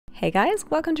Hey guys,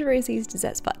 welcome to Rosie's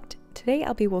Dessert Spot. Today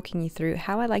I'll be walking you through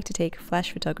how I like to take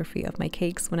flash photography of my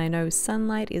cakes when I know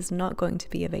sunlight is not going to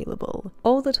be available.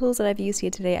 All the tools that I've used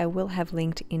here today I will have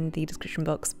linked in the description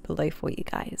box below for you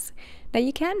guys. Now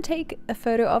you can take a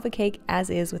photo of a cake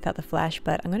as is without the flash,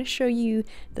 but I'm going to show you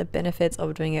the benefits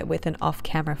of doing it with an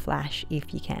off-camera flash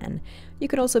if you can. You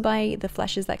could also buy the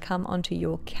flashes that come onto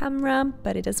your camera,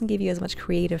 but it doesn't give you as much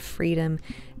creative freedom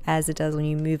as it does when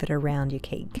you move it around your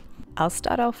cake. I'll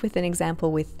start off with an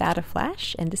example without a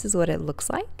flash, and this is what it looks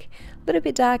like. A little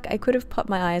bit dark. I could have popped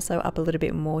my ISO up a little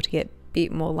bit more to get a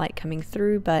bit more light coming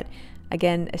through, but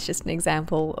again, it's just an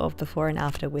example of before and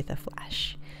after with a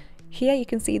flash. Here you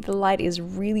can see the light is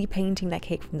really painting that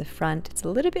cake from the front. It's a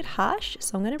little bit harsh,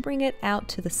 so I'm going to bring it out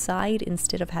to the side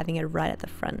instead of having it right at the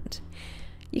front.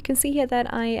 You can see here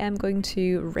that I am going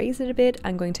to raise it a bit.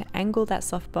 I'm going to angle that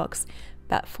softbox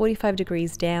about 45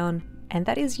 degrees down, and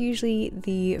that is usually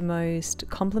the most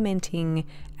complimenting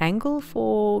angle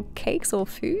for cakes or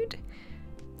food.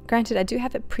 Granted, I do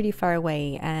have it pretty far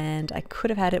away, and I could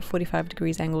have had it 45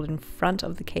 degrees angled in front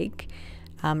of the cake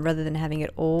rather than having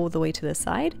it all the way to the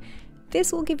side.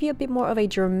 This will give you a bit more of a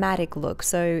dramatic look,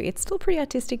 so it's still pretty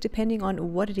artistic depending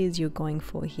on what it is you're going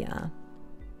for here.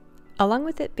 Along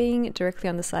with it being directly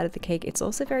on the side of the cake, it's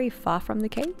also very far from the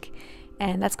cake,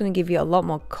 and that's going to give you a lot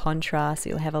more contrast.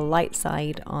 You'll have a light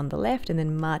side on the left and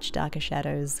then much darker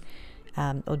shadows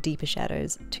or deeper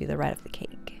shadows to the right of the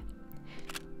cake.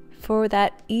 For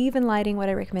that even lighting, what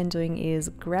I recommend doing is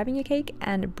grabbing your cake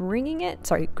and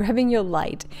grabbing your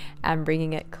light and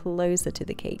bringing it closer to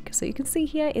the cake. So you can see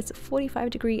here it's a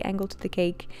 45-degree angle to the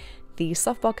cake. The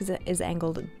softbox is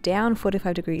angled down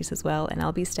 45 degrees as well, and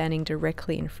I'll be standing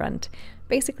directly in front.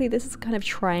 Basically, this is a kind of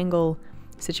triangle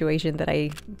situation that I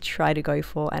try to go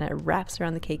for, and it wraps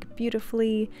around the cake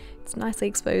beautifully. It's nicely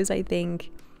exposed, I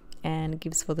think, and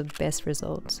gives for the best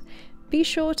results. Be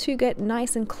sure to get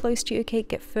nice and close to your cake,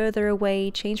 get further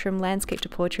away, change from landscape to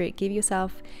portrait, give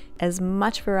yourself as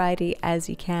much variety as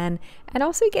you can, and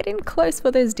also get in close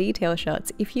for those detail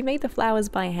shots. If you made the flowers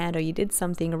by hand or you did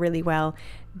something really well,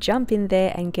 jump in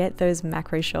there and get those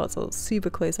macro shots or super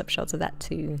close-up shots of that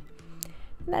too.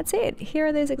 And that's it. Here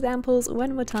are those examples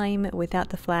one more time without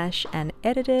the flash and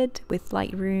edited with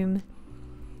Lightroom,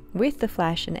 with the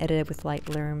flash and edited with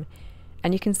Lightroom.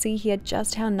 And you can see here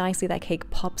just how nicely that cake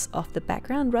pops off the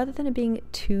background rather than it being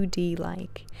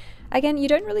 2D-like. Again, you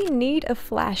don't really need a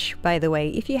flash, by the way.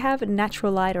 If you have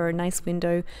natural light or a nice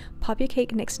window, pop your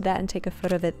cake next to that and take a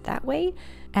photo of it that way.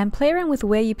 And play around with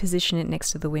where you position it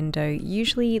next to the window.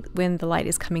 Usually when the light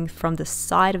is coming from the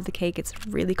side of the cake, it's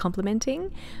really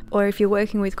complementing. Or if you're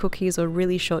working with cookies or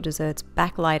really short desserts,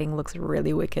 backlighting looks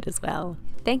really wicked as well.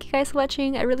 Thank you guys for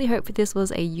watching. I really hope this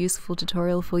was a useful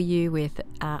tutorial for you with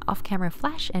off-camera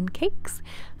flash and cakes.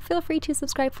 Feel free to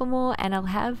subscribe for more, and I'll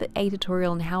have a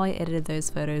tutorial on how I edited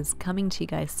those photos coming to you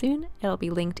guys soon. It'll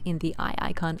be linked in the eye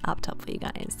icon up top for you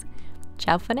guys.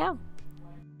 Ciao for now.